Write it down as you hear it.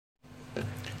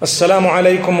Assalamu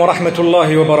alaikum wa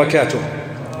rahmatullahi wa barakatuh.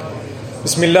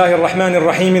 Bismillahir Rahmanir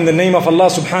Rahim. In the name of Allah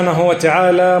subhanahu wa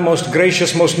ta'ala, most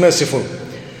gracious, most merciful.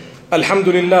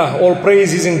 Alhamdulillah, all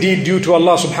praise is indeed due to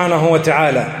Allah subhanahu wa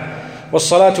ta'ala.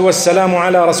 Wassalatu wassalamu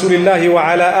ala rasulillahi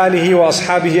wa ala alihi wa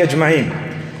ashabihi ajma'in.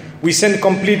 We send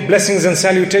complete blessings and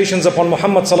salutations upon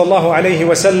Muhammad sallallahu alayhi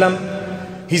wa sallam,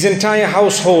 his entire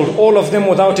household, all of them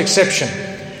without exception,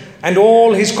 and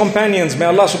all his companions. May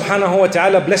Allah subhanahu wa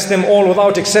ta'ala bless them all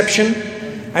without exception.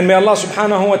 And may Allah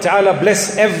subhanahu wa ta'ala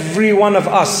bless every one of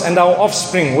us and our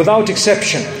offspring without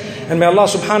exception. And may Allah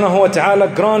subhanahu wa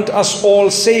ta'ala grant us all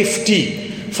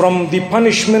safety from the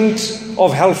punishment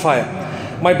of hellfire.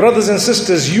 My brothers and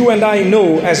sisters, you and I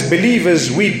know as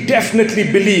believers, we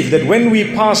definitely believe that when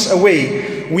we pass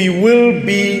away, we will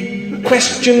be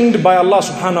questioned by Allah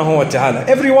subhanahu wa ta'ala.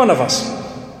 Every one of us.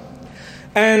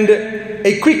 And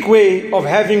a quick way of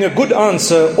having a good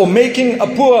answer or making a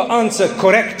poor answer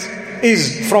correct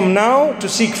is from now to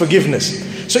seek forgiveness.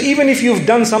 So even if you've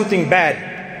done something bad,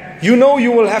 you know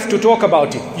you will have to talk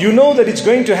about it. You know that it's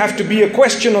going to have to be a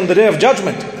question on the Day of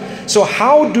Judgment. So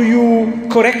how do you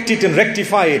correct it and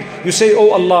rectify it? You say,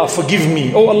 oh Allah, forgive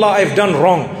me. Oh Allah, I've done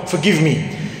wrong. Forgive me.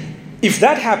 If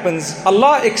that happens,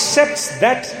 Allah accepts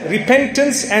that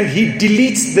repentance and He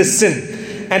deletes the sin.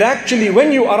 And actually,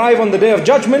 when you arrive on the Day of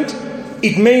Judgment,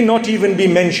 it may not even be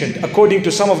mentioned. According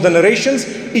to some of the narrations,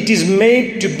 it is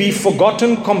made to be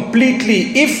forgotten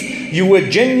completely if you were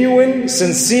genuine,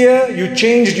 sincere, you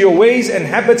changed your ways and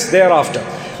habits thereafter.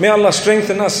 May Allah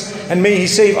strengthen us and may He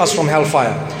save us from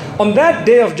hellfire. On that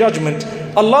Day of Judgment,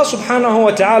 Allah subhanahu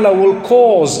wa ta'ala will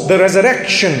cause the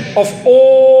resurrection of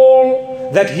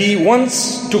all that He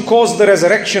wants to cause the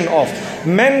resurrection of.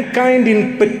 Mankind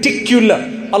in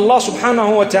particular, Allah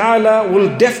subhanahu wa ta'ala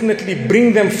will definitely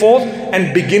bring them forth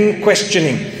and begin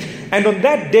questioning. And on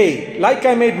that day, like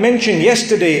I made mention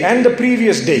yesterday and the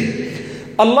previous day,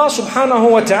 Allah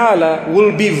subhanahu wa ta'ala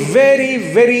will be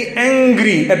very, very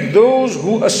angry at those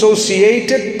who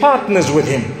associated partners with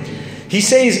Him. He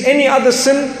says, any other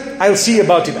sin, I'll see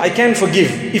about it. I can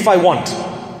forgive if I want.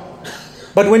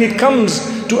 But when it comes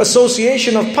to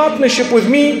association of partnership with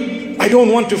me, I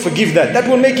don't want to forgive that. That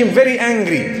will make Him very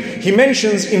angry. He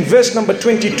mentions in verse number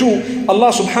 22,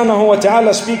 Allah subhanahu wa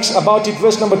ta'ala speaks about it,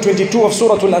 verse number 22 of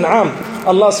Surah Al-An'am.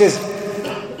 Allah says,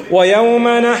 وَيَوْمَ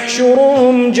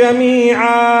نَحْشُرُهُمْ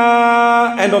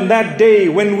جَمِيعًا. And on that day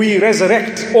when we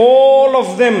resurrect all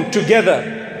of them together,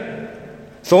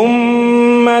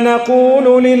 ثُمَّ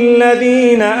نَقُولُ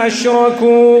لِلَّذِينَ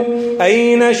أَشْرَكُوا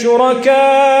أَيْنَ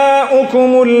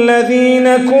شُرَكَاؤُكُمُ الَّذِينَ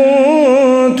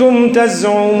كُنْتُمْ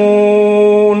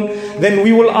تَزْعُمُونَ. Then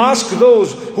we will ask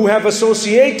those who have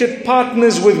associated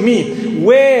partners with me,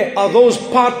 where are those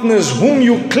partners whom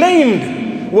you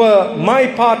claimed were my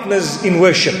partners in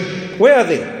worship? Where are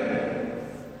they?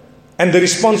 And the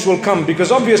response will come, because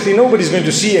obviously nobody's going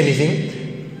to see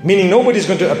anything, meaning nobody's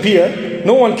going to appear,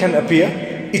 no one can appear.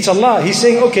 It's Allah. He's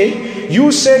saying, okay,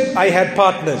 you said I had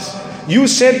partners. You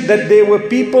said that there were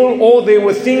people or there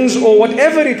were things or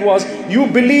whatever it was, you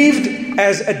believed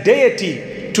as a deity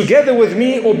together with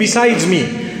me or besides me.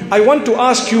 I want to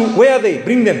ask you, where are they?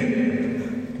 Bring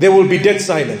them. There will be dead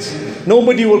silence.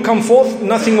 Nobody will come forth,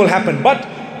 nothing will happen. But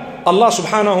Allah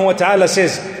subhanahu wa ta'ala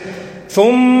says,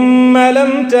 ثُمَّ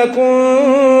لَمْ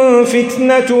تَكُنْ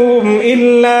فِتْنَتُهُمْ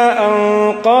إِلَّا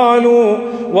أَنْ قَالُوا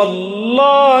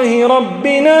وَاللَّهِ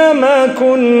رَبِّنَا مَا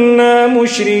كُنَّا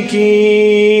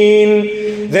مُشْرِكِينَ.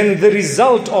 Then the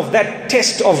result of that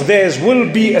test of theirs will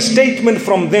be a statement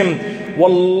from them,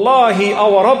 Wallahi,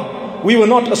 our Rabb, we were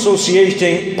not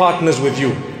associating partners with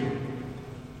you.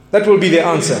 That will be the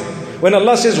answer. When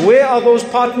Allah says, where are those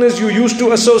partners you used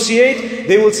to associate?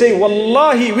 They will say,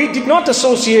 Wallahi, we did not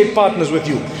associate partners with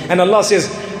you. And Allah says,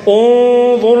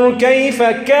 انظر كيف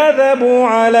كذبوا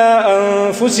على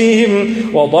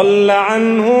أنفسهم وضل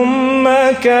عنهم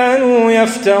ما كانوا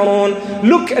يفترون.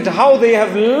 Look at how they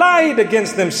have lied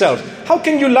against themselves. How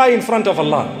can you lie in front of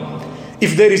Allah?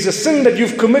 If there is a sin that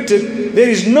you've committed, there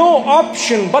is no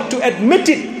option but to admit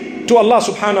it to Allah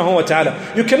subhanahu wa ta'ala.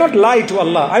 You cannot lie to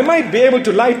Allah. I might be able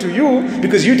to lie to you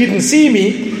because you didn't see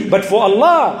me, but for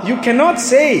Allah, you cannot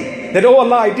say that, oh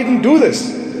Allah, I didn't do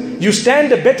this. You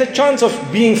stand a better chance of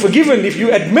being forgiven if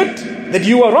you admit that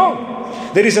you are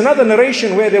wrong. There is another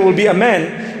narration where there will be a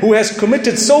man who has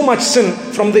committed so much sin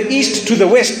from the east to the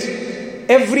west.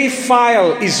 Every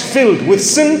file is filled with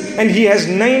sin and he has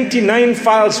 99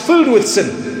 files filled with sin.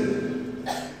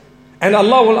 And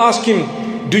Allah will ask him,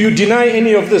 do you deny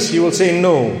any of this? He will say,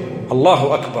 no. Allahu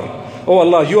Akbar. Oh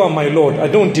Allah, you are my Lord. I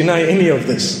don't deny any of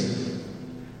this.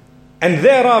 And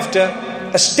thereafter,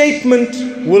 a statement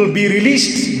will be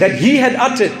released that he had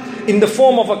uttered in the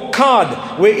form of a card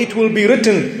where it will be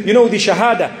written, the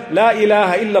Shahada, La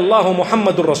ilaha illallah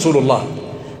Muhammadur Rasulullah.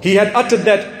 He had uttered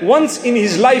that once in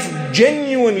his life,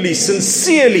 genuinely,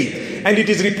 sincerely, and it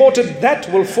is reported that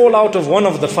will fall out of one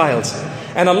of the files.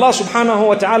 And Allah subhanahu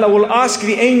wa ta'ala will ask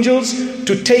the angels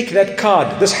to take that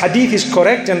card. This hadith is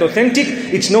correct and authentic.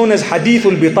 It's known as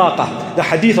Hadithul Bitaqa, the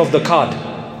hadith of the card.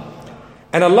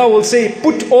 And Allah will say,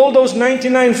 put all those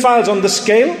 99 files on the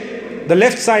scale, the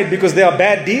left side because they are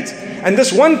bad deeds, and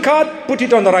this one card, put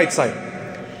it on the right side.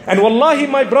 And wallahi,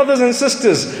 my brothers and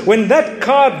sisters, when that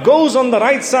card goes on the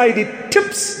right side, it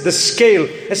tips the scale,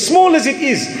 as small as it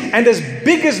is, and as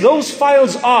big as those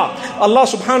files are. Allah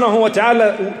subhanahu wa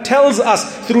ta'ala tells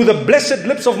us through the blessed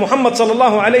lips of Muhammad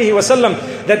sallallahu alayhi wasallam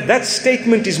that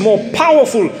statement is more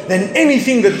powerful than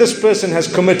anything that this person has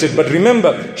committed. But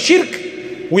remember, shirk,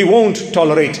 we won't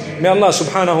tolerate. May Allah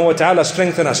subhanahu wa ta'ala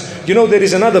strengthen us. There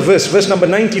is another verse number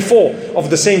 94 of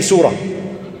the same surah,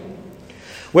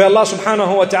 where Allah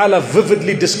subhanahu wa ta'ala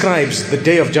vividly describes the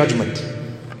day of judgment.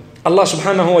 Allah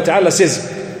subhanahu wa ta'ala says,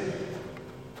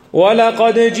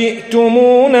 وَلَقَدْ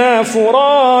جِئْتُمُونَا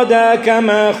فُرَادًا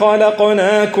كَمَا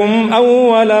خَلَقْنَاكُمْ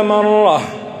أَوَّلَ مَرَّةٍ.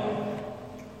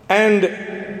 And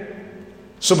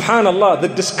subhanallah, the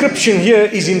description here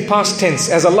is in past tense,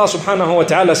 as Allah subhanahu wa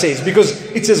ta'ala says, because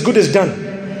it's as good as done.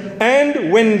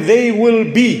 And when they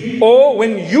will be, or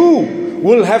when you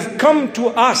will have come to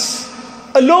us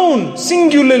alone,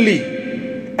 singularly,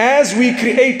 as we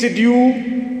created you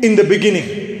in the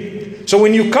beginning. So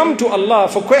when you come to Allah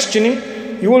for questioning,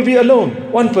 you will be alone,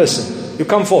 one person. You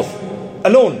come forth,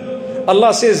 alone.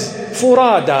 Allah says,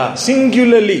 Furada,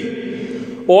 singularly.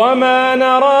 وَمَا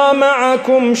نَرَى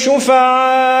مَعَكُمْ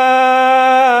شُفَعَاءَكُمْ.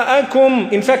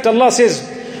 In fact, Allah says,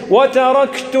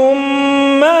 وَتَرَكْتُمْ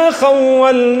مَا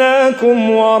خَوَّلْنَاكُمْ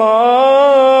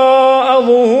وَرَاءَ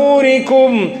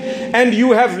ظُهُورِكُمْ. And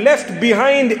you have left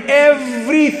behind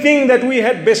everything that we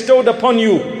had bestowed upon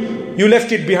you. You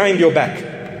left it behind your back.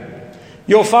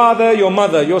 Your father, your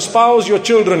mother, your spouse, your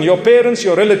children, your parents,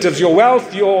 your relatives, your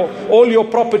wealth, all your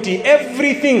property,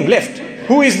 everything left.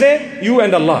 Who is there? You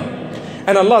and Allah.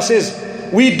 And Allah says,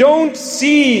 we don't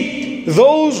see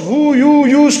those who you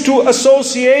used to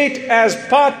associate as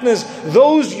partners,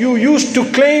 those you used to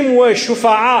claim were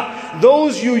shufa'a,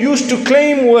 those you used to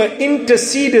claim were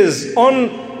interceders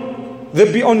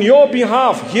on your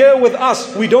behalf here with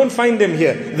us. We don't find them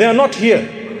here. They are not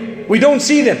here. We don't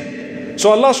see them.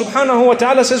 So Allah subhanahu wa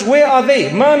ta'ala says, where are they?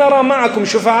 مَا نَرَى مَعَكُمْ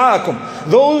شُفَعَاءَكُمْ.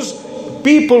 Those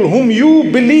people whom you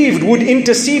believed would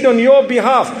intercede on your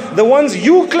behalf, the ones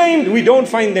you claimed, we don't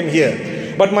find them here.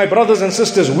 But my brothers and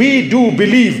sisters, we do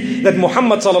believe that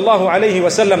Muhammad sallallahu alayhi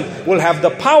wasallam will have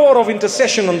the power of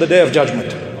intercession on the day of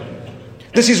judgment.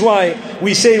 This is why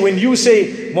we say, when you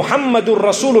say Muhammadur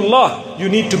Rasulullah, you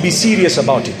need to be serious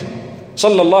about it.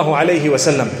 Sallallahu alayhi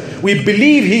wasallam. We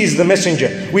believe he is the messenger.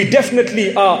 We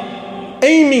definitely are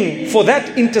aiming for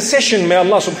that intercession. May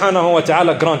Allah subhanahu wa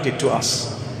ta'ala grant it to us.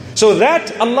 So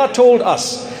that Allah told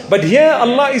us. But here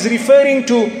Allah is referring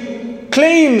to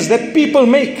claims that people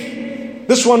make.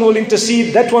 This one will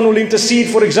intercede, that one will intercede.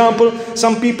 For example,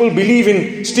 some people believe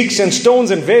in sticks and stones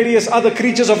and various other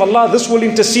creatures of Allah. This will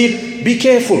intercede. Be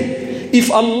careful. If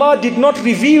Allah did not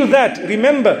reveal that,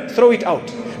 remember, throw it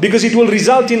out. Because it will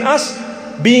result in us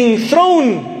being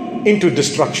thrown into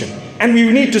destruction. And we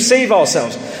need to save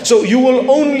ourselves. So you will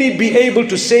only be able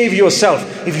to save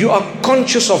yourself if you are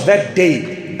conscious of that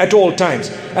day at all times.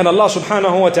 And Allah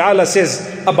subhanahu wa ta'ala says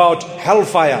about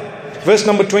hellfire. Verse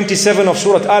number 27 of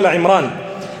Surah Al-Imran.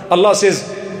 Allah says,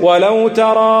 وَلَوْ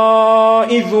تَرَى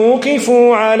إِذْ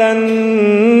وُقِفُوا عَلَى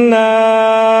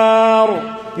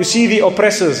النَّارِ. You see the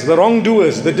oppressors, the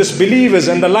wrongdoers, the disbelievers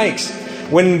and the likes,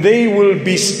 when they will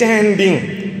be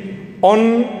standing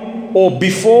on or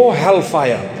before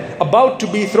hellfire, about to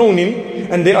be thrown in,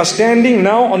 and they are standing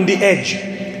now on the edge.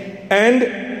 And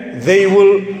they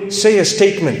will say a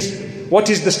statement. What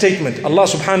is the statement? Allah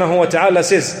subhanahu wa ta'ala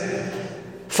says,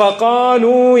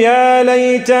 فَقَالُوا يَا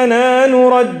لَيْتَنَا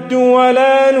نُرَدُّ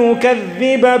وَلَا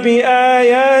نُكَذِّبَ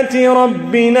بِآيَاتِ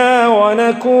رَبِّنَا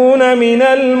وَنَكُونَ مِنَ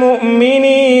الْمُؤْمِنِينَ.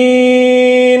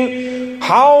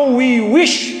 How we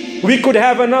wish we could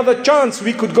have another chance,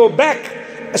 we could go back,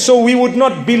 so we would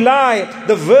not belie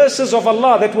the verses of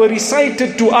Allah that were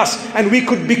recited to us, and we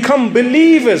could become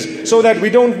believers so that we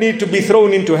don't need to be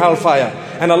thrown into hellfire.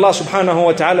 And Allah subhanahu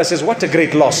wa ta'ala says, what a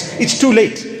great loss. It's too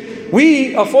late.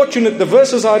 We are fortunate the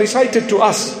verses are recited to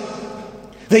us.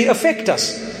 They affect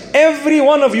us. Every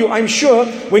one of you, I'm sure,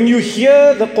 when you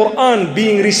hear the Quran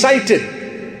being recited,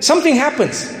 something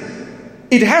happens.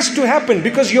 It has to happen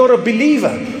because you're a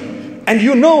believer. And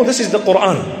you know this is the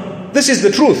Quran. This is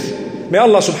the truth. May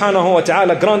Allah subhanahu wa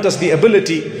ta'ala grant us the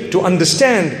ability to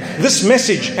understand this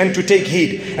message and to take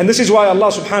heed. And this is why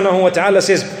Allah subhanahu wa ta'ala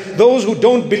says, those who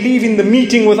don't believe in the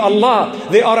meeting with Allah,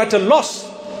 they are at a loss.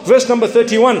 Verse number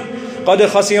 31. قَدْ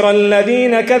خَسِرَ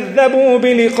الَّذِينَ كَذَّبُوا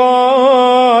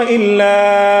بِلِقَاءِ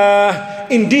اللَّهِ.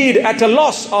 Indeed, at a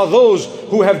loss are those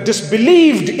who have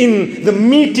disbelieved in the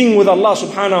meeting with Allah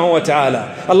subhanahu wa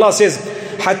ta'ala. Allah says,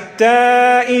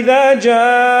 حَتَّى إِذَا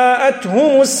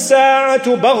جَاءَتْهُمُ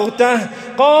السَّاعَةُ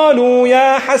بَغْتَةً قَالُوا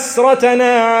يَا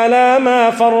حَسْرَتَنَا عَلَى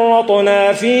مَا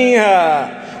فَرَّطْنَا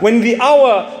فِيهَا. When the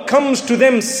hour comes to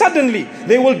them suddenly,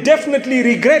 they will definitely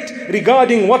regret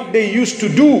regarding what they used to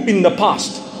do in the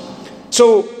past.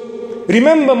 So,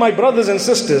 remember my brothers and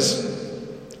sisters,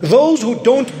 those who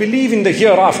don't believe in the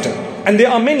hereafter, and there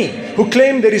are many who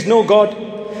claim there is no God,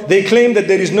 they claim that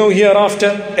there is no hereafter,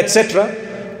 etc.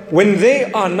 When they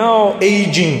are now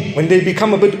aging, when they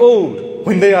become a bit old,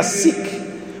 when they are sick,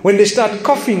 when they start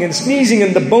coughing and sneezing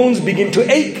and the bones begin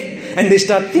to ache, and they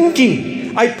start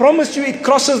thinking, I promise you it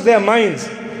crosses their minds,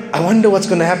 I wonder what's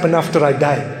going to happen after I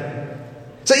die.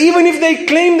 So even if they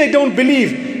claim they don't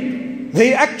believe,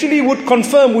 they actually would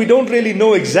confirm we don't really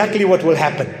know exactly what will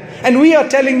happen. And we are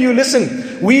telling you,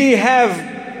 listen, we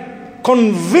have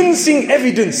convincing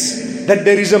evidence that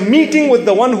there is a meeting with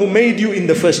the one who made you in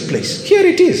the first place. Here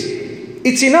it is.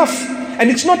 It's enough. And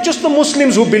it's not just the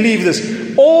Muslims who believe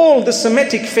this. All the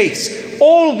Semitic faiths,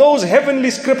 all those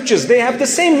heavenly scriptures, they have the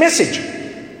same message.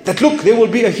 That look, there will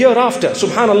be a hereafter.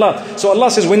 Subhanallah. So Allah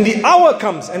says, when the hour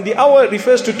comes, and the hour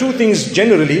refers to two things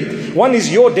generally. One is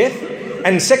your death.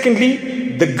 And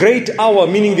secondly, the great hour,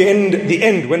 meaning the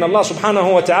end, when Allah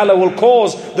subhanahu wa ta'ala will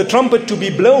cause the trumpet to be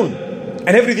blown and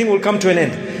everything will come to an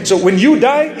end. So when you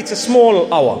die, it's a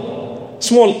small hour,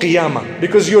 small qiyamah,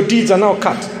 because your deeds are now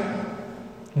cut.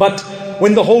 But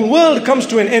when the whole world comes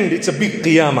to an end, it's a big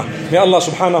qiyamah. May Allah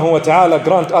subhanahu wa ta'ala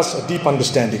grant us a deep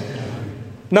understanding.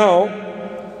 Now,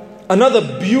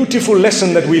 another beautiful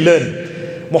lesson that we learn.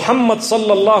 Muhammad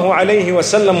sallallahu alayhi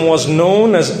wasallam was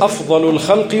known as Afdalul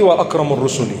Khalqi wa Akramul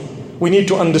Rusuli. We need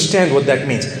to understand what that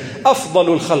means.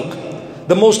 Afdalul Khalq,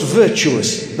 the most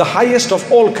virtuous, the highest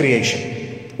of all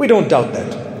creation. We don't doubt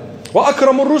that. Wa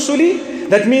Akramul Rusuli,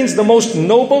 that means the most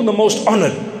noble, the most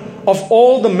honored of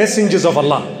all the messengers of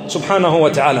Allah subhanahu wa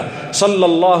ta'ala.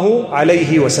 Sallallahu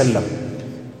alayhi wasallam.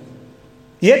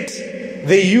 Yet,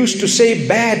 they used to say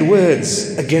bad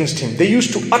words against him. They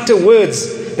used to utter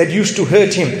words that used to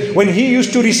hurt him. When he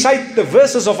used to recite the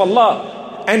verses of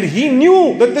Allah, and he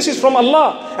knew that this is from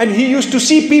Allah, and he used to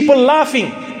see people laughing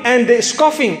and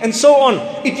scoffing and so on,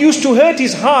 it used to hurt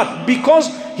his heart because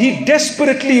he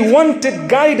desperately wanted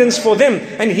guidance for them,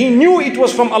 and he knew it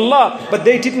was from Allah, but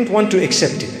they didn't want to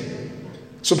accept it.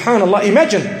 Subhanallah,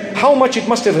 imagine how much it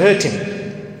must have hurt him.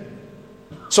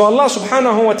 So Allah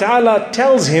subhanahu wa ta'ala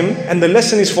tells him, and the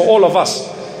lesson is for all of us,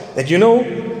 that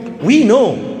we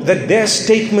know that their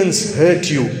statements hurt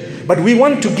you, but we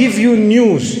want to give you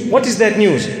news. What is that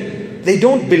news? They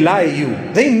don't belie you.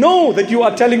 They know that you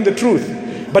are telling the truth,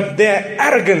 but their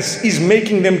arrogance is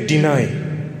making them deny.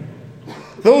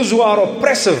 Those who are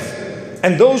oppressive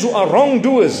and those who are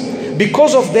wrongdoers,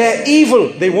 because of their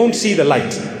evil, they won't see the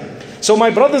light. So my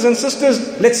brothers and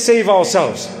sisters, let's save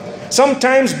ourselves.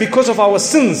 Sometimes because of our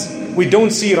sins, we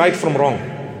don't see right from wrong.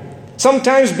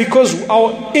 Sometimes because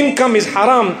our income is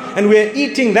haram and we are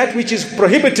eating that which is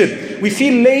prohibited, we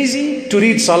feel lazy to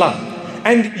read salah.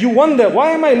 And you wonder,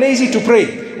 why am I lazy to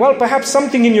pray? Well, perhaps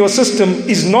something in your system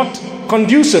is not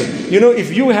conducive.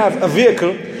 If you have a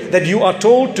vehicle that you are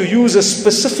told to use a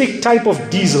specific type of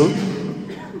diesel,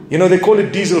 they call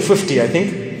it diesel 50, I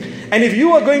think. And if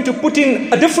you are going to put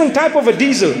in a different type of a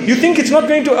diesel, you think it's not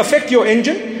going to affect your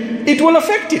engine? It will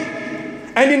affect it.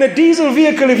 And in a diesel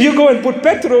vehicle, if you go and put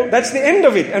petrol, that's the end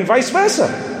of it, and vice versa.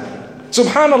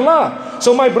 Subhanallah.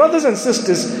 So my brothers and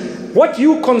sisters, what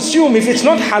you consume, if it's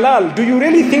not halal, do you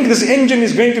really think this engine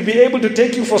is going to be able to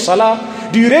take you for salah?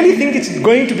 Do you really think it's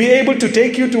going to be able to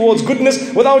take you towards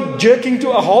goodness without jerking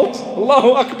to a halt?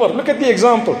 Allahu Akbar. Look at the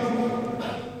example.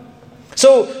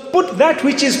 So put that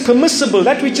which is permissible,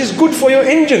 that which is good for your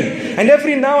engine. And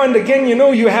every now and again,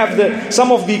 you have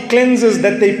some of the cleansers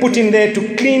that they put in there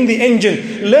to clean the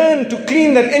engine. Learn to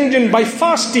clean that engine by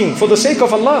fasting for the sake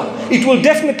of Allah. It will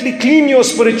definitely clean your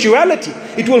spirituality.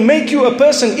 It will make you a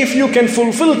person, if you can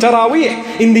fulfill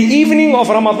Taraweeh in the evening of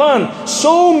Ramadan.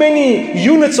 So many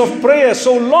units of prayer,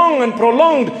 so long and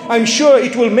prolonged, I'm sure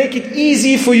it will make it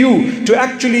easy for you to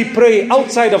actually pray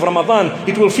outside of Ramadan.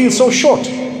 It will feel so short.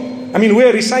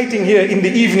 We're reciting here in the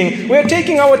evening. We're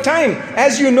taking our time.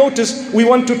 As you notice, we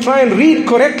want to try and read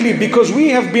correctly because we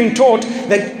have been taught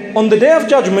that on the day of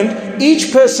judgment,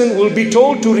 each person will be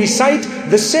told to recite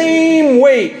the same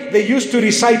way they used to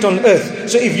recite on earth.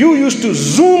 So if you used to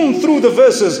zoom through the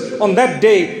verses on that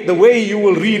day, the way you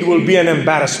will read will be an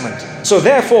embarrassment. So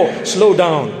therefore, slow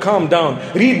down, calm down,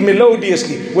 read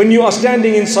melodiously. When you are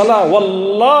standing in salah,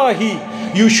 wallahi,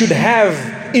 you should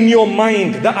have in your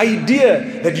mind the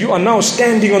idea that you are now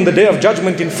standing on the day of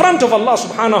judgment in front of Allah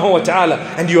subhanahu wa ta'ala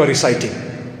and you are reciting.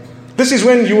 This is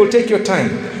when you will take your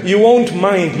time. You won't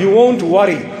mind, you won't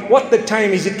worry what the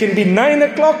time is. It can be 9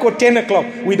 o'clock or 10 o'clock.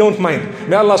 We don't mind.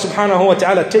 May Allah subhanahu wa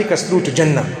ta'ala take us through to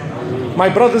Jannah. My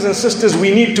brothers and sisters,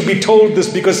 we need to be told this,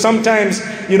 because sometimes,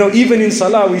 even in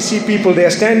salah we see people, they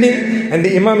are standing and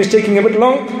the imam is taking a bit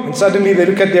long and suddenly they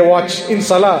look at their watch in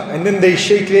salah and then they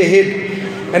shake their head.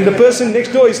 And the person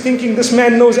next door is thinking, this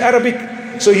man knows Arabic,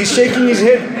 so he's shaking his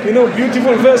head,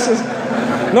 beautiful verses,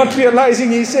 not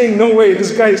realizing he's saying, no way,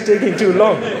 this guy is taking too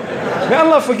long. May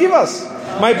Allah forgive us.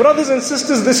 My brothers and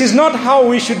sisters, this is not how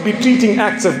we should be treating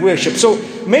acts of worship. So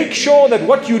make sure that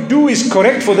what you do is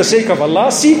correct for the sake of Allah.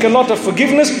 Seek a lot of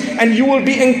forgiveness and you will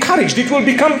be encouraged. It will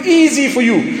become easy for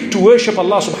you to worship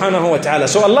Allah subhanahu wa ta'ala.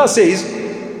 So Allah says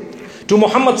to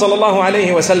Muhammad sallallahu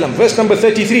alayhi wa sallam, verse number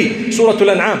 33, Surah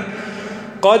Al-An'am,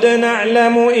 قَدْ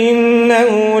نَعْلَمُ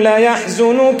إِنَّهُ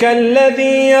لَيَحْزُنُكَ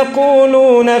الَّذِي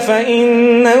يَقُولُونَ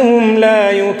فَإِنَّهُمْ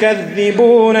لَا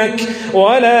يُكَذِّبُونَكَ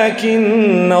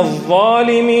وَلَكِنَّ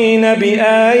الظَّالِمِينَ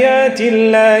بِآيَاتِ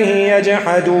اللَّهِ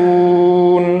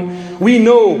يَجْحَدُونَ. We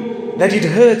know that it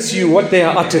hurts you what they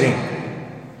are uttering.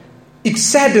 It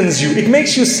saddens you. It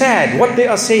makes you sad what they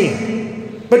are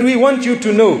saying. But we want you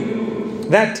to know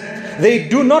that they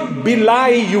do not belie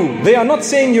you. They are not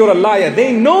saying you're a liar.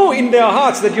 They know in their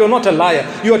hearts that you're not a liar.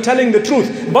 You are telling the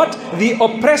truth. But the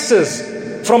oppressors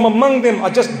from among them are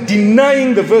just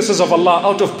denying the verses of Allah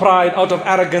out of pride, out of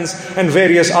arrogance and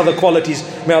various other qualities.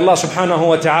 May Allah subhanahu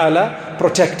wa ta'ala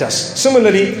protect us.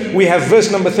 Similarly, we have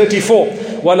verse number 34.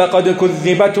 وَلَقَدْ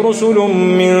كُذِّبَتْ رُسُلٌ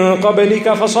مِّن قَبْلِكَ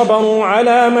فَصَبَرُوا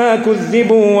عَلَى مَا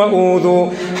كُذِّبُوا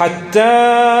وَأُوذُوا حَتَّى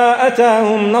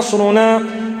أَتَاهُمْ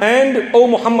نَصْرُنَا. And, O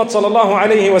Muhammad sallallahu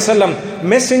alayhi wa sallam,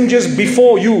 messengers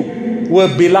before you were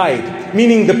belied.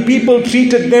 Meaning the people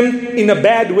treated them in a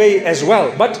bad way as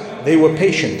well. But they were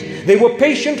patient. They were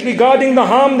patient regarding the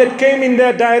harm that came in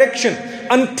their direction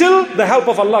until the help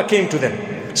of Allah came to them.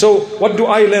 So, what do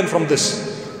I learn from this?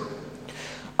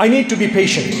 I need to be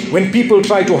patient. When people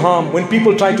try to harm, when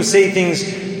people try to say things,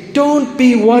 don't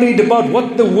be worried about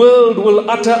what the world will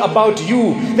utter about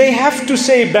you. They have to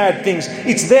say bad things.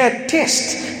 It's their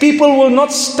test. People will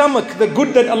not stomach the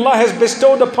good that Allah has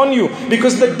bestowed upon you,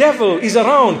 because the devil is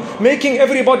around making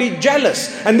everybody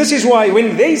jealous. And this is why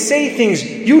when they say things,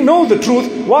 you know the truth.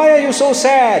 Why are you so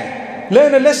sad?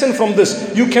 Learn a lesson from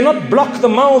this. You cannot block the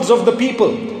mouths of the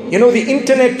people. The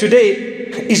internet today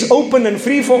is open and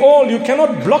free for all. You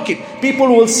cannot block it. People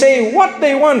will say what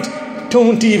they want.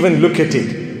 Don't even look at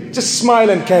it. Just smile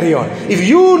and carry on. If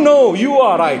you know you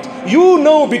are right, you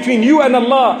know between you and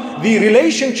Allah, the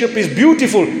relationship is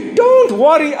beautiful. Don't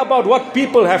worry about what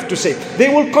people have to say. They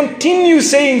will continue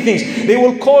saying things. They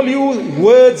will call you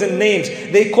words and names.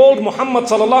 They called Muhammad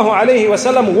sallallahu alayhi wa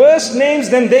sallam worse names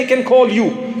than they can call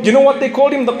you. You know what they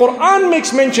called him? The Quran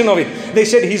makes mention of it. They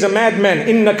said he's a madman.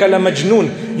 Innaka la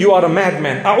majnoon. You are a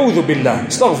madman. A'udhu billah.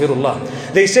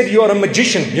 Astaghfirullah. They said you are a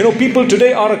magician. People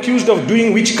today are accused of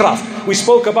doing witchcraft. We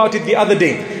spoke about it the other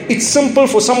day. It's simple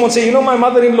for someone to say, my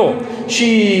mother-in-law,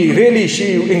 she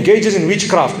engages in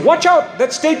witchcraft. Watch out.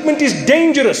 That statement is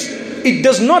dangerous. It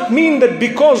does not mean that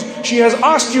because she has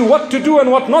asked you what to do and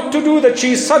what not to do, that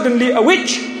she is suddenly a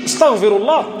witch.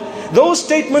 Astaghfirullah. Those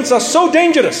statements are so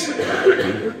dangerous.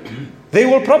 They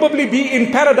will probably be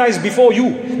in paradise before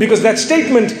you, because that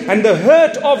statement and the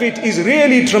hurt of it is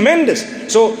really tremendous.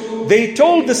 So they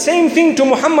told the same thing to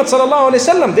Muhammad sallallahu alaihi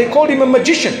wasallam. They called him a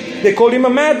magician. They called him a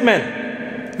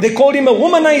madman. They called him a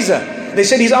womanizer. They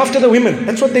said he's after the women.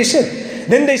 That's what they said.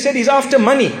 Then they said he's after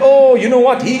money. Oh, you know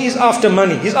what? He is after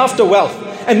money. He's after wealth.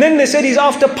 And then they said he's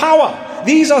after power.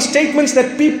 These are statements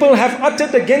that people have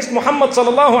uttered against Muhammad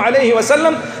sallallahu alayhi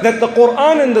wasallam, that the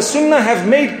Quran and the Sunnah have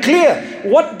made clear.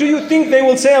 What do you think they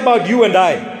will say about you and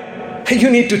I? You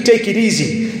need to take it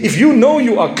easy. If you know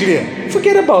you are clear,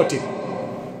 forget about it.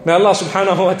 May Allah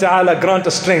subhanahu wa ta'ala grant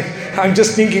us strength. I'm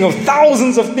just thinking of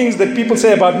thousands of things that people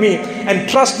say about me, and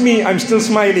trust me, I'm still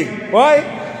smiling. Why?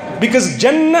 Because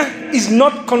Jannah is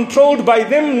not controlled by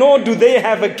them, nor do they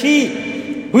have a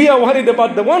key. We are worried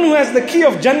about the one who has the key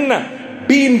of Jannah.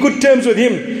 Be in good terms with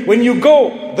him. When you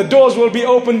go, the doors will be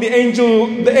open. The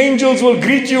angels will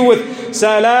greet you with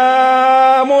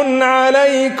Salamun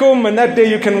alaykum, and that day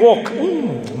you can walk.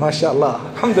 MashaAllah.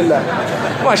 Alhamdulillah.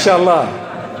 MashaAllah.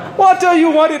 What are you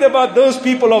worried about those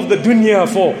people of the dunya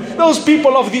for? Those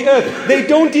people of the earth. They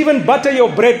don't even butter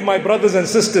your bread, my brothers and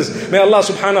sisters. May Allah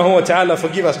subhanahu wa ta'ala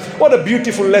forgive us. What a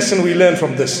beautiful lesson we learn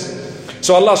from this.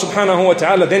 So Allah subhanahu wa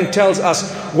ta'ala then tells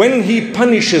us, when He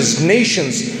punishes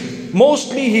nations,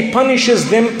 mostly He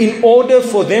punishes them in order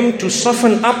for them to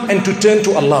soften up and to turn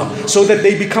to Allah, so that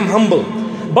they become humble.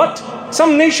 But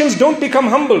some nations don't become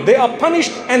humble. They are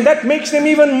punished, and that makes them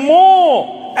even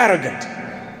more arrogant.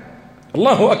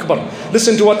 Allahu Akbar.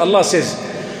 Listen to what Allah says.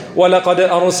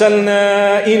 وَلَقَدْ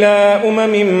أَرْسَلْنَا إِلَىٰ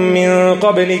أُمَمٍ مِّن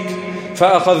قَبْلِكَ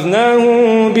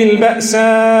فأخذناهم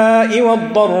بالبأساء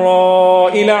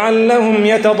والضراء لعلهم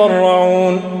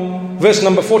يتضرعون. Verse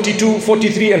number 42,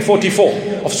 43 and 44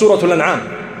 of Surah Al-An'am.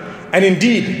 And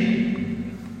indeed,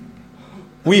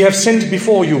 we have sent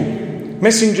before you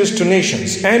messengers to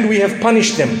nations, and we have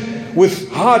punished them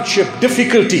with hardship,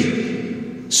 difficulty,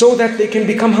 so that they can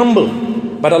become humble.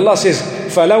 But Allah says,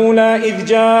 فَلَوْلَا إِذْ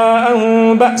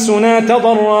جَاءَهُمْ بَأْسُنَا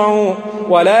تَضَرَّعُوا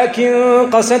ولكن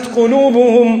قست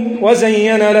قلوبهم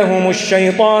وزين لهم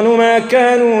الشيطان ما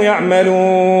كانوا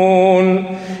يعملون.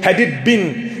 Had it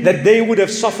been that they would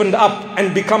have softened up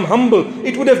and become humble,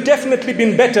 it would have definitely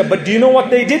been better. But do you know what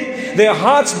they did? Their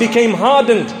hearts became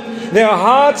hardened. Their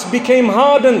hearts became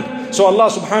hardened. So Allah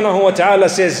subhanahu wa ta'ala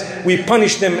says, we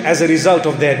punish them as a result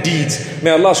of their deeds.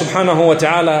 May Allah subhanahu wa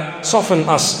ta'ala soften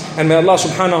us, and may Allah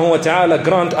subhanahu wa ta'ala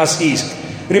grant us ease.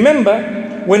 Remember,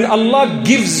 when Allah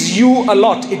gives you a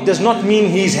lot, it does not mean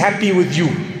He is happy with you.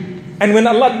 And when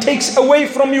Allah takes away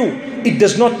from you, it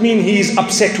does not mean He is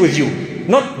upset with you.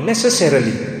 Not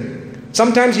necessarily.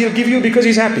 Sometimes He'll give you because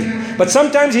He's happy. But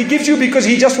sometimes He gives you because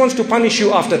He just wants to punish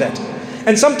you after that.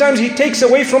 And sometimes He takes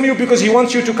away from you because He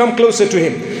wants you to come closer to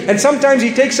Him. And sometimes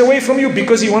He takes away from you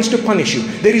because He wants to punish you.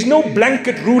 There is no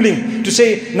blanket ruling to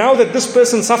say, now that this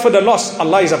person suffered a loss,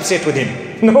 Allah is upset with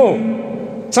him. No.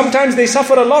 Sometimes they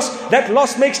suffer a loss. That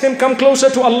loss makes them come closer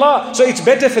to Allah. So it's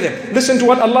better for them. Listen to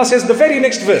what Allah says, the very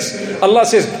next verse. Allah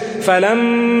says,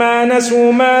 فَلَمَّا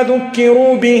نَسُوا مَا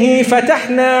ذُكِّرُوا بِهِ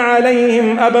فَتَحْنَا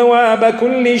عَلَيْهِمْ أَبْوَابَ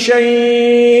كُلِّ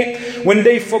شَيْءٍ. When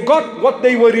they forgot what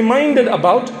they were reminded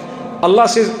about, Allah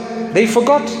says, they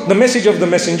forgot the message of the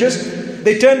messengers.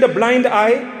 They turned a blind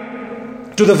eye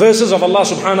to the verses of Allah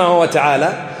subhanahu wa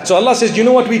ta'ala. So Allah says, do you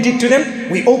know what we did to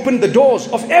them? We opened the doors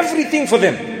of everything for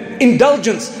them.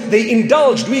 Indulgence. They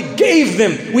indulged. We gave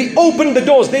them. We opened the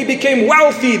doors. They became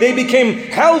wealthy. They became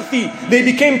healthy. They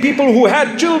became people who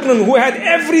had children, who had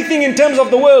everything in terms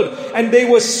of the world. And they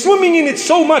were swimming in it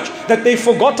so much that they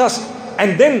forgot us.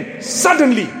 And then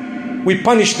suddenly we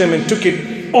punished them and took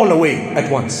it all away at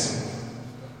once.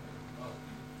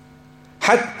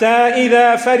 حَتَّى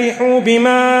إِذَا فَرِحُوا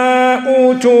بِمَا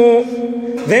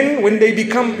أُوتُوا. Then when they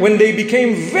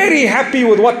became very happy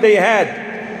with what they had,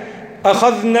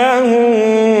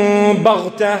 أَخَذْنَاهُمْ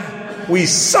بَغْتَةً. We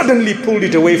suddenly pulled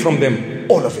it away from them,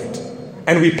 all of it.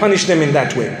 And we punished them in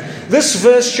that way. This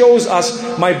verse shows us,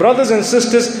 my brothers and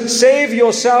sisters, save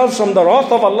yourselves from the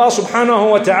wrath of Allah subhanahu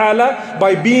wa ta'ala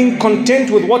by being content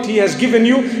with what He has given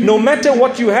you. No matter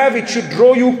what you have, it should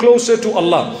draw you closer to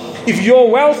Allah. If your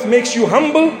wealth makes you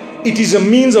humble, it is a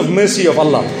means of mercy of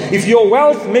Allah. If your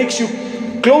wealth makes you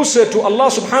closer to Allah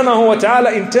subhanahu wa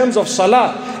ta'ala in terms of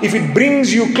salah, if it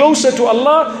brings you closer to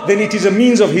Allah, then it is a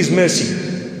means of His mercy.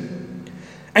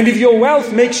 And if your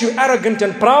wealth makes you arrogant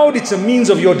and proud, it's a means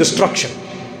of your destruction.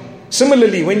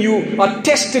 Similarly, when you are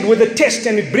tested with a test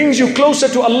and it brings you closer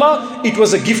to Allah, it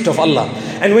was a gift of Allah.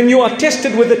 And when you are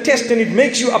tested with a test and it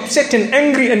makes you upset and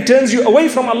angry and turns you away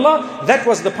from Allah, that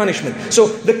was the punishment. So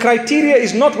the criteria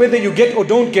is not whether you get or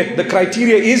don't get. The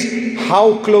criteria is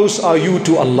how close are you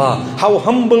to Allah? How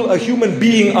humble a human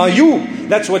being are you?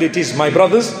 That's what it is, my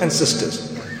brothers and sisters.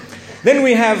 Then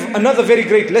we have another very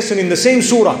great lesson in the same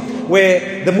surah,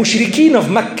 where the mushrikeen of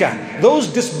Mecca, those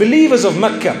disbelievers of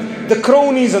Mecca, the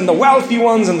cronies and the wealthy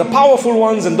ones and the powerful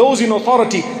ones and those in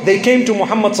authority, they came to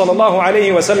Muhammad sallallahu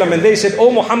alayhi wasallam and they said,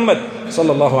 "Oh Muhammad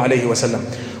sallallahu alayhi wasallam,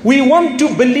 we want to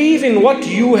believe in what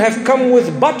you have come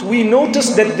with, but we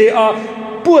notice that there are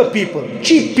poor people,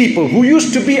 cheap people who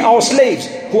used to be our slaves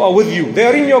who are with you. They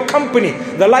are in your company,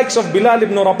 the likes of Bilal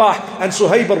ibn Rabah and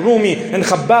Suhayb al-Rumi and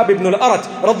Khabbab ibn al-Arat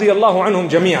radiyallahu anhum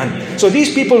jami'an." So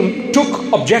these people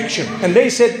took objection and they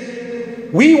said,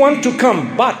 "We want to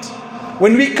come, but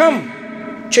when we come,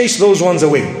 chase those ones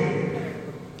away.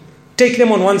 Take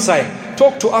them on one side.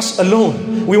 Talk to us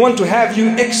alone. We want to have you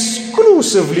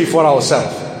exclusively for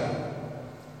ourselves."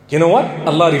 You know what?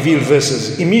 Allah revealed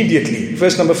verses immediately.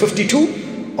 Verse number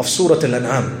 52 of Surah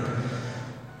Al-An'am.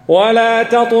 وَلَا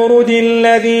تَطْرُدِ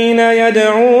الَّذِينَ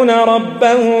يَدْعُونَ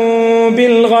رَبَّهُم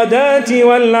بِالْغَدَاةِ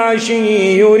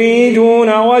وَالْعَشِيِّ يُرِيدُونَ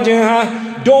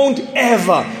وَجْهَهُ. don't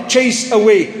ever chase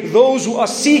away those who are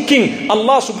seeking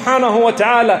Allah subhanahu wa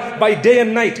ta'ala by day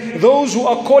and night, those who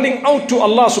are calling out to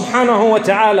Allah subhanahu wa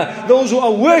ta'ala, those who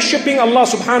are worshipping Allah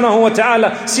subhanahu wa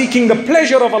ta'ala, seeking the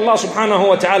pleasure of Allah subhanahu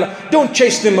wa ta'ala. Don't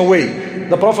chase them away.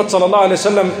 The Prophet sallallahu alaihi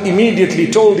wasallam immediately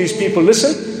told these people,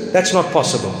 listen, that's not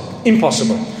possible.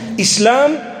 Impossible.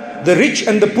 Islam, the rich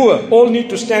and the poor all need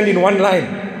to stand in one line.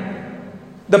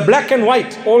 The black and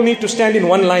white all need to stand in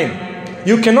one line.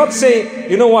 You cannot say,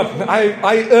 you know what,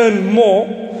 I earn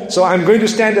more, so I'm going to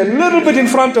stand a little bit in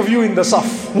front of you in the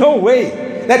saf. No way.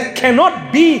 That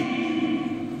cannot be.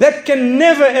 That can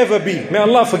never ever be. May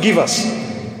Allah forgive us.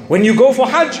 When you go for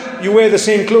Hajj, you wear the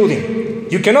same clothing.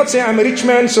 You cannot say, I'm a rich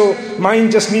man, so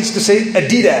mine just needs to say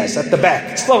Adidas at the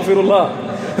back.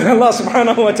 Astaghfirullah. May Allah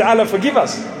subhanahu wa ta'ala forgive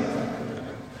us.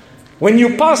 When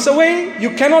you pass away,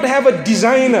 you cannot have a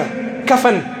designer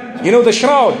kafan, the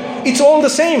shroud. It's all the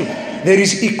same. There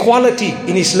is equality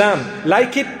in Islam,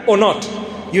 like it or not.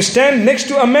 You stand next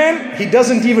to a man, he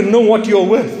doesn't even know what you're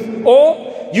worth.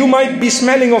 Or you might be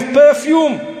smelling of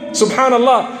perfume,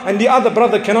 subhanallah, and the other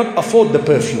brother cannot afford the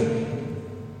perfume.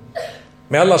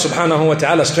 May Allah subhanahu wa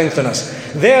ta'ala strengthen us.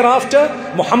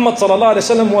 Thereafter, Muhammad sallallahu alaihi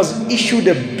wasallam was issued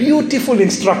a beautiful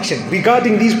instruction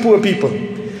regarding these poor people.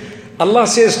 Allah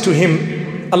says to him,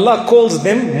 Allah calls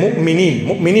them mu'mineen.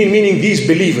 Mu'mineen meaning these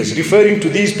believers, referring to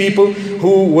these people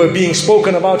who were being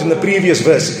spoken about in the previous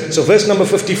verse. So verse number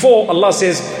 54, Allah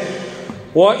says,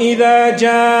 وَإِذَا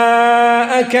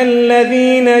جَاءَكَ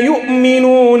الَّذِينَ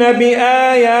يُؤْمِنُونَ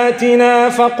بِآيَاتِنَا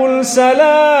فَقُلْ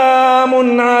سَلَامٌ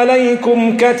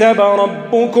عَلَيْكُمْ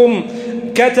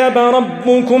كَتَبَ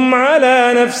رَبُّكُمْ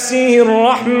عَلَى نَفْسِهِ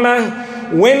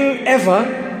الرَّحْمَةِ. Whenever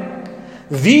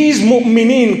these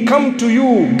mu'mineen come to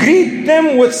you, greet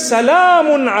them with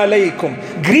salamun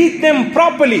alaykum. Greet them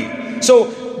properly.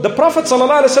 So the Prophet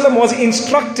ﷺ was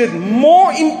instructed,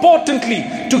 more importantly,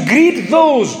 to greet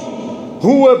those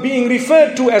who were being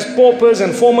referred to as paupers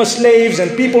and former slaves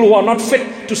and people who are not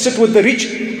fit to sit with the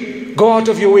rich. Go out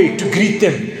of your way to greet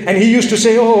them. And he used to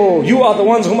say, oh, you are the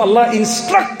ones whom Allah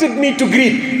instructed me to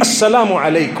greet. Assalamu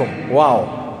alaykum.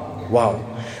 Wow. Wow.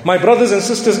 My brothers and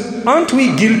sisters, aren't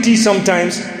we guilty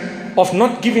sometimes of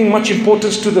not giving much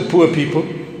importance to the poor people?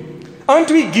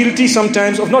 Aren't we guilty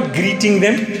sometimes of not greeting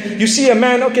them? You see a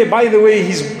man, okay, by the way,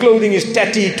 his clothing is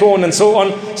tatty, torn and so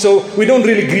on. So we don't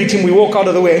really greet him, we walk out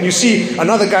of the way. And you see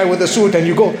another guy with a suit and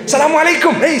you go, Salaam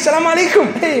alaikum, hey, Salaam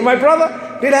alaikum. Hey, my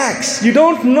brother, relax. You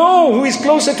don't know who is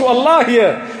closer to Allah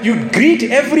here. You greet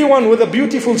everyone with a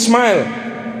beautiful smile.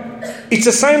 It's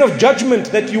a sign of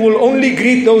judgment that you will only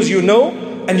greet those you know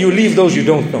and you leave those you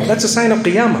don't know. That's a sign of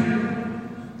qiyamah.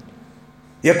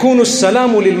 يَكُونُ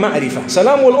السَّلَامُ لِلْمَعْرِفَةِ.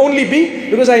 Salam will only be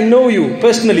because I know you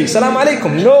personally. Salam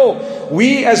alaikum. No.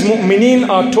 We as mu'mineen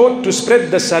are taught to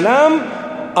spread the salam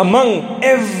among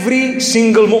every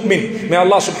single mu'min. May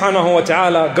Allah subhanahu wa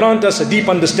ta'ala grant us a deep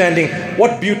understanding.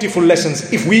 What beautiful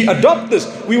lessons. If we adopt this,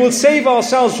 we will save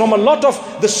ourselves from a lot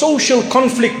of the social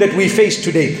conflict that we face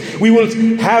today. We will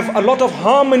have a lot of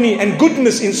harmony and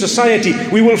goodness in society.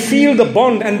 We will feel the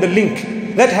bond and the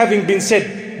link. That having been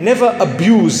said, never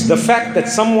abuse the fact that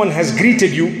someone has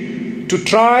greeted you to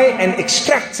try and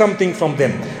extract something from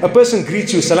them. A person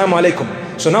greets you, Assalamu alaikum.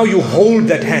 So now you hold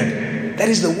that hand. That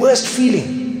is the worst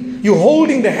feeling. You're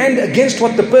holding the hand against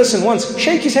what the person wants.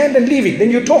 Shake his hand and leave it.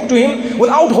 Then you talk to him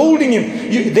without holding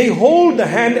him. They hold the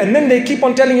hand and then they keep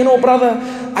on telling you, no brother,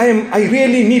 I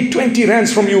really need 20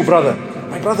 rands from you, brother.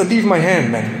 My brother, leave my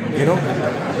hand, man.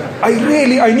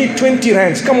 I need 20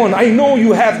 rands. Come on, I know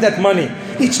you have that money.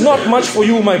 It's not much for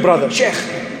you, my brother. Sheikh,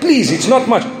 please, it's not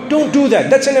much. Don't do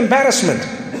that. That's an embarrassment.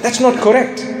 That's not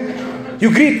correct. You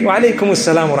greet, wa alaykum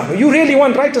assalam wa rahmah. You really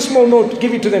want, write a small note,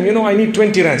 give it to them. I need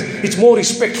 20 rands. It's more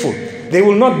respectful. They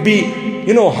will not be,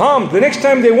 harmed. The next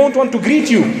time they won't want to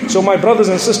greet you. So my brothers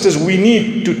and sisters, we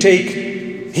need to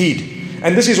take heed.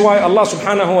 And this is why Allah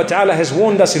subhanahu wa ta'ala has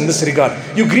warned us in this regard.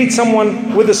 You greet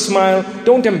someone with a smile.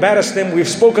 Don't embarrass them. We've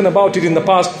spoken about it in the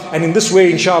past. And in this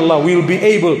way, inshallah, we'll be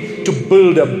able to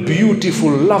build a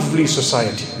beautiful, lovely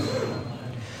society.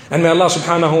 And may Allah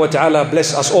subhanahu wa ta'ala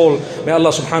bless us all. May Allah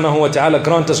subhanahu wa ta'ala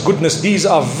grant us goodness. These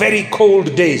are very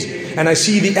cold days. And I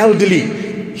see the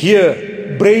elderly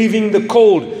here braving the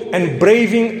cold and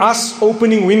braving us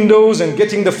opening windows and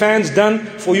getting the fans done.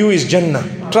 For you is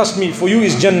Jannah. Trust me, for you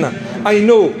is Jannah. I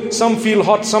know some feel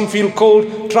hot, some feel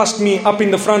cold. Trust me, up in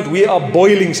the front we are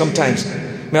boiling sometimes.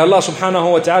 May Allah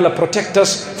subhanahu wa ta'ala protect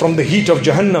us from the heat of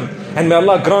Jahannam. And may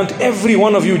Allah grant every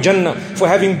one of you Jannah for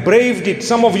having braved it.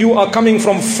 Some of you are coming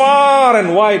from far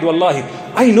and wide, wallahi.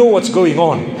 I know what's going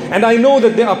on. And I know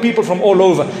that there are people from all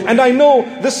over. And I know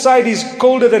this side is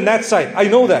colder than that side. I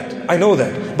know that. I know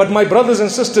that. But my brothers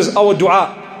and sisters, our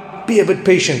dua, be a bit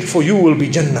patient, for you will be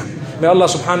Jannah. May Allah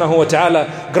subhanahu wa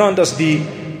ta'ala grant us the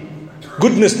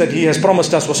goodness that He has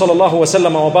promised us. Wa sallallahu wa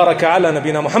sallam wa baraka ala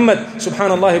nabina Muhammad.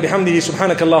 Subhanallah bihamdihi,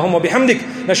 subhanakallahumma bihamdik.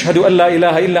 Nashhadu an la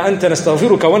ilaha illa anta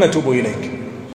nastaghfiruka wa natubu ilayk.